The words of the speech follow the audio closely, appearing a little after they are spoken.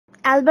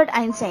Albert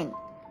Einstein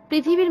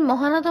পৃথিবীর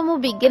মহানতম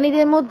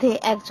বিজ্ঞানীদের মধ্যে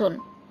একজন,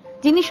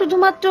 যিনি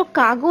শুধুমাত্র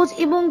কাগজ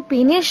এবং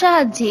পেনের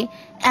সাহায্যে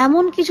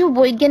এমন কিছু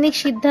বৈজ্ঞানিক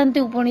সিদ্ধান্তে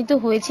উপনীত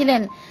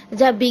হয়েছিলেন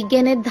যা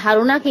বিজ্ঞানের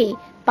ধারণাকেই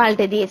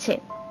পাল্টে দিয়েছে।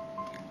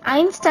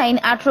 আইনস্টাইন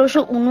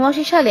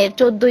 1879 সালের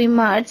 14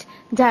 মার্চ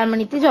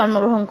জার্মানিতে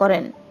জন্মগ্রহণ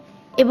করেন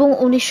এবং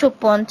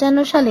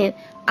 1955 সালের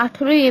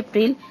 18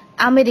 এপ্রিল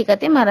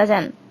আমেরিকাতে মারা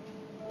যান।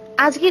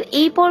 আজকের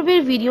এই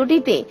পর্বের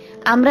ভিডিওটিতে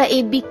আমরা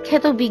এই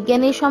বিখ্যাত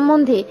বিজ্ঞানীর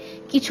সম্বন্ধে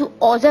কিছু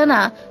অজানা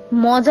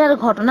মজার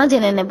ঘটনা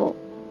জেনে নেব।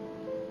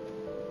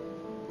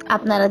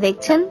 আপনারা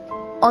দেখছেন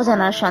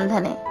অজানার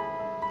সন্ধানে।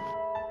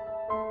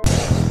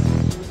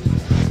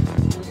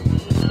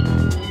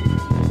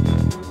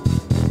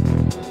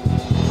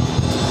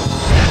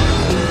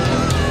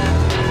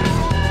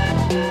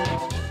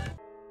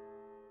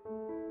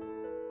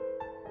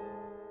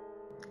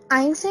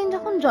 আইনস্টাইন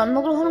যখন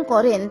জন্মগ্রহণ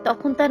করেন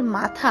তখন তার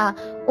মাথা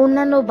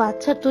অন্যান্য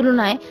বাচ্চার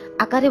তুলনায়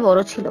আকারে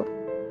বড় ছিল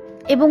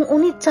এবং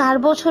উনি 4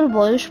 বছর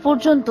বয়স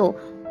পর্যন্ত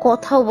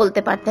কথাও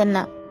বলতে পারতেন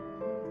না।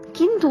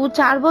 কিন্তু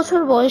 4 বছর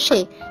বয়সে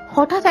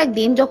হঠাৎ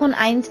একদিন যখন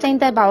আইনস্টাইন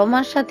তার বাবা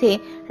মার সাথে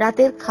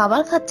রাতের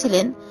খাবার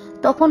খাচ্ছিলেন,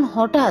 তখন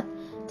হঠাৎ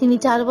তিনি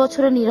 4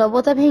 বছরের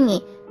নীরবতা ভেঙে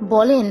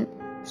বলেন,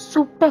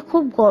 স্যুপটা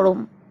খুব গরম।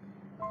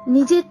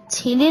 নিজের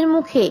ছেলের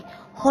মুখে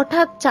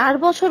হঠাৎ 4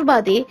 বছর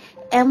বাদে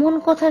এমন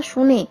কথা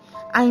শুনে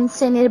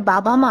আইনস্টাইনের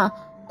বাবা মা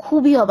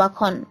খুবই অবাক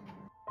হন।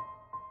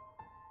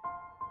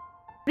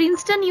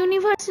 প্রিন্সটন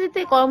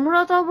ইউনিভার্সিটিতে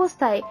কর্মরত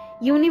অবস্থায়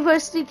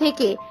ইউনিভার্সিটি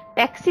থেকে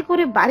ট্যাক্সি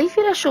করে বাড়ি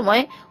ফেরার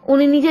সময়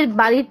উনি নিজের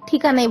বাড়ির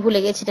ঠিকানায়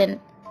ভুলে গেছিলেন।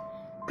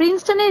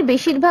 প্রিন্সটনের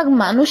বেশিরভাগ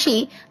মানুষই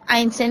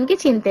আইনস্টাইনকে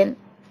চিনতেন,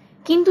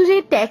 কিন্তু যে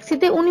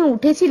ট্যাক্সিতে উনি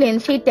উঠেছিলেন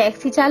সেই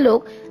ট্যাক্সি চালক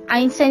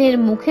আইনস্টাইনের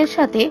মুখের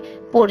সাথে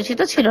পরিচিত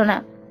ছিল না।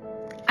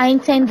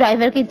 আইনস্টাইন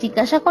ড্রাইভারকে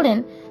জিজ্ঞাসা করেন,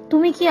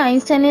 তুমি কি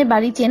আইনস্টাইনের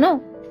বাড়ি চেনো?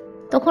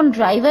 তখন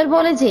ড্রাইভার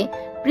বলে যে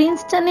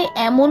প্রিন্সটনে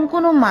এমন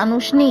কোনো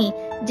মানুষ নেই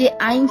যে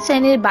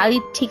আইনস্টাইনের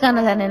বাড়ির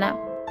ঠিকানা জানে না।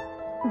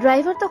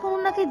 ড্রাইভার তখন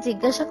ওনাকে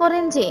জিজ্ঞাসা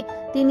করেন যে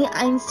তিনি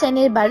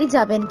আইনস্টাইনের বাড়ি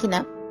যাবেন কিনা।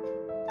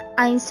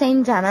 আইনস্টাইন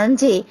জানান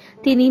যে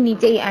তিনি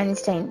নিজেই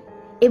আইনস্টাইন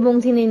এবং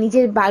তিনি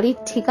নিজের বাড়ির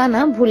ঠিকানা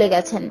ভুলে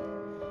গেছেন।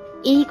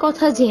 এই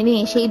কথা জেনে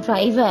সেই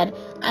ড্রাইভার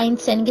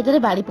আইনস্টাইনকে তার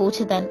বাড়ি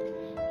পৌঁছে দেন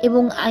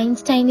এবং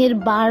আইনস্টাইনের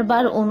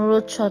বারবার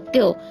অনুরোধ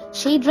সত্ত্বেও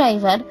সেই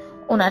ড্রাইভার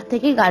ওনার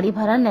থেকে গাড়ি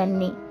ভাড়া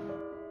নেননি।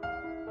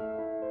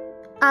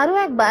 আরো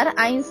একবার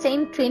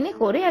আইনস্টাইন ট্রেনে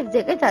করে এক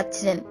জায়গায়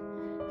যাচ্ছিলেন।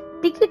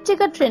 টিকিট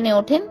চেকার ট্রেনে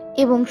ওঠেন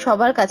এবং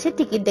সবার কাছে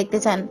টিকিট দেখতে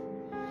চান।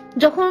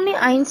 যখন উনি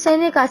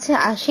আইনস্টাইনের কাছে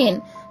আসেন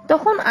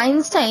তখন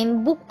আইনস্টাইন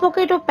বুক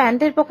পকেট ও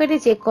প্যান্টের পকেটে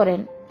চেক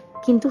করেন,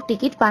 কিন্তু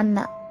টিকিট পান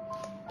না।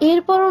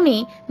 এরপর উনি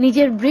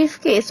নিজের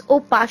ব্রিফকেস ও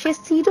পাশের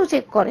সিটও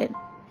চেক করেন,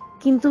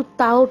 কিন্তু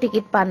তাও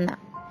টিকিট পান না।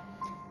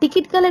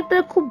 টিকিট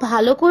কালেক্টর খুব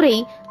ভালো করেই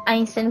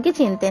আইনস্টাইনকে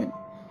চিনতেন।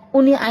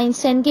 উনি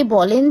আইনস্টাইনকে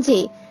বলেন যে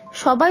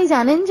সবাই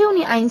জানেন যে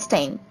উনি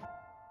আইনস্টাইন।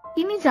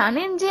 তিনি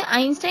জানেন যে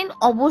আইনস্টাইন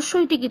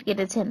অবশ্যই টিকিট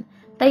কেটেছেন,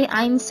 তাই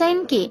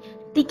আইনস্টাইনকে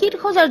টিকিট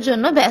খোঁজার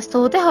জন্য ব্যস্ত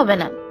হতে হবে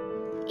না।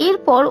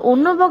 এরপর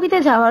অন্য বগিতে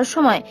যাওয়ার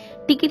সময়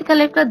টিকিট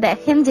কালেক্টর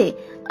দেখেন যে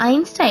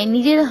আইনস্টাইন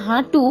নিজের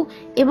হাঁটু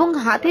এবং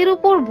হাতের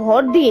উপর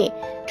ভর দিয়ে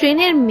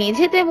ট্রেনের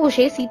মেঝেতে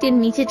বসে সিটের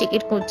নিচে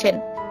টিকিট খুঁজছেন।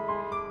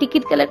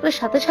 টিকিট কালেক্টর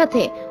সাথে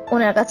সাথে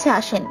ওনার কাছে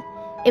আসেন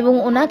এবং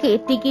ওনাকে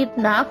টিকিট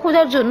না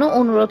খোঁজার জন্য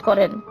অনুরোধ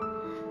করেন।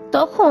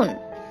 তখন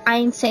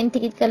আইনস্টাইন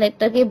টিকিট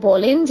কালেক্টরকে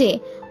বলেন যে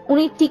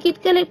উনি টিকিট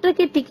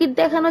কালেক্টরকে টিকিট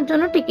দেখানোর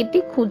জন্য টিকিটটি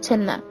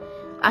খুঁজছেন না,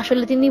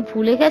 আসলে তিনি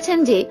ভুলে গেছেন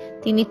যে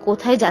তিনি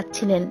কোথায়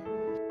যাচ্ছিলেন।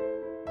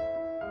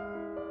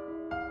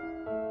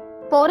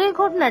 পরের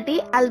ঘটনাটি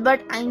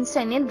অ্যালবার্ট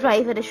আইনস্টাইনের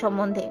ড্রাইভারের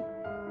সম্বন্ধে।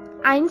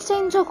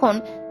 আইনস্টাইন যখন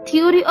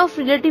থিওরি অফ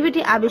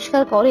রিলেটিভিটি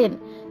আবিষ্কার করেন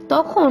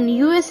তখন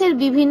ইউএস এর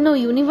বিভিন্ন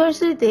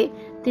ইউনিভার্সিটিতে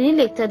তিনি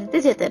লেকচার দিতে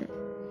যেতেন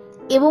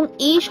এবং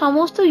এই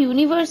সমস্ত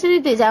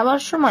ইউনিভার্সিটিতে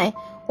যাওয়ার সময়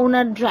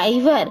ওনার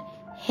ড্রাইভার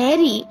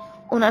হ্যারি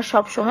ওনার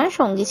সবসময়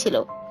সঙ্গী ছিল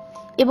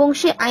এবং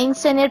সে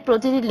আইনস্টাইনের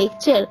প্রতিটি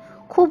লেকচার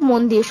খুব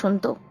মন দিয়ে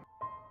শুনত।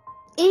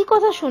 এই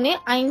কথা শুনে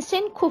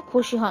আইনস্টাইন খুব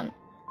খুশি হন।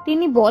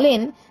 তিনি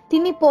বলেন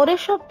তিনি পরের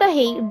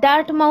সপ্তাহেই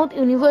ডার্টমাউথ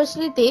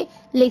ইউনিভার্সিটিতে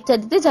লেকচার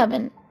দিতে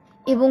যাবেন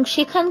এবং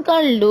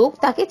সেখানকার লোক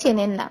তাকে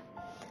চেনেন না,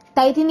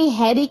 তাই তিনি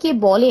হ্যারিকে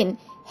বলেন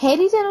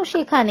হ্যারি যেন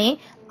সেখানে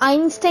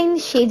আইনস্টাইন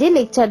সেজে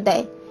লেকচার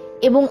দেয়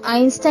এবং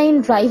আইনস্টাইন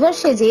ড্রাইভার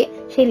সেজে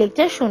সেই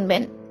লেকচার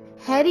শুনবেন।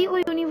 হ্যারি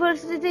ওই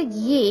ইউনিভার্সিটিতে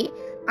গিয়ে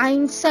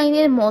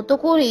আইনস্টাইনের মতো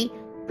করেই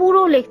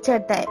পুরো লেকচার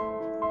দেয়,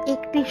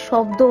 একটি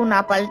শব্দও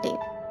না পাল্টে।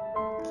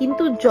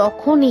 কিন্তু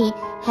যখনই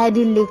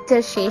হ্যারির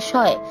লেকচার শেষ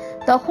হয়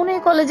তখন এই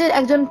কলেজের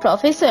একজন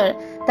প্রফেসর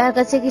তার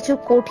কাছে কিছু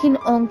কঠিন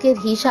অঙ্কের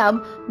হিসাব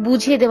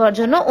বুঝিয়ে দেওয়ার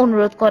জন্য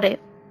অনুরোধ করে।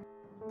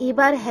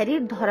 এবার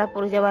হ্যারির ধরা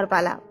পড়ে যাওয়ার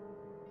পালা।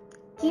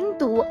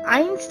 কিন্তু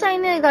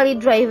আইনস্টাইনের গাড়ির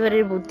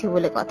ড্রাইভারের বুদ্ধি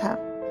বলে কথা।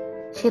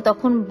 সে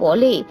তখন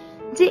বলে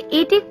যে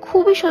এটি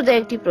খুবই সোজা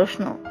একটি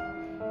প্রশ্ন।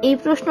 এই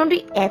প্রশ্নটি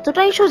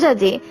এতটাই সোজা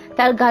যে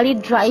তার গাড়ির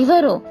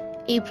ড্রাইভারও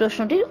এই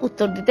প্রশ্নটির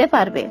উত্তর দিতে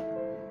পারবে।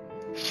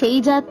 সেই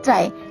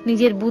যাত্রায়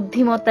নিজের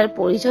বুদ্ধিমত্তার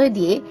পরিচয়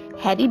দিয়ে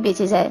হ্যারি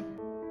বেঁচে যায়।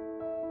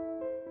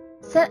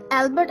 স্যার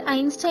অ্যালবার্ট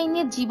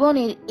আইনস্টাইনের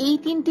জীবনের এই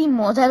 3টি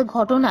মজার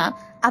ঘটনা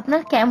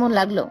আপনার কেমন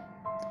লাগলো?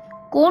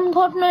 কোন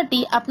ঘটনাটি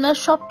আপনার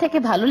সব থেকে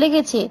ভালো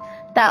লেগেছে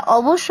তা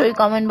অবশ্যই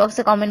কমেন্ট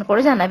বক্সে কমেন্ট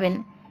করে জানাবেন।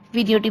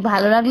 ভিডিওটি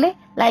ভালো লাগলে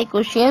লাইক ও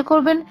শেয়ার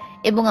করবেন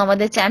এবং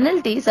আমাদের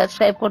চ্যানেলটি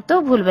সাবস্ক্রাইব করতেও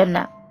ভুলবেন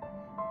না।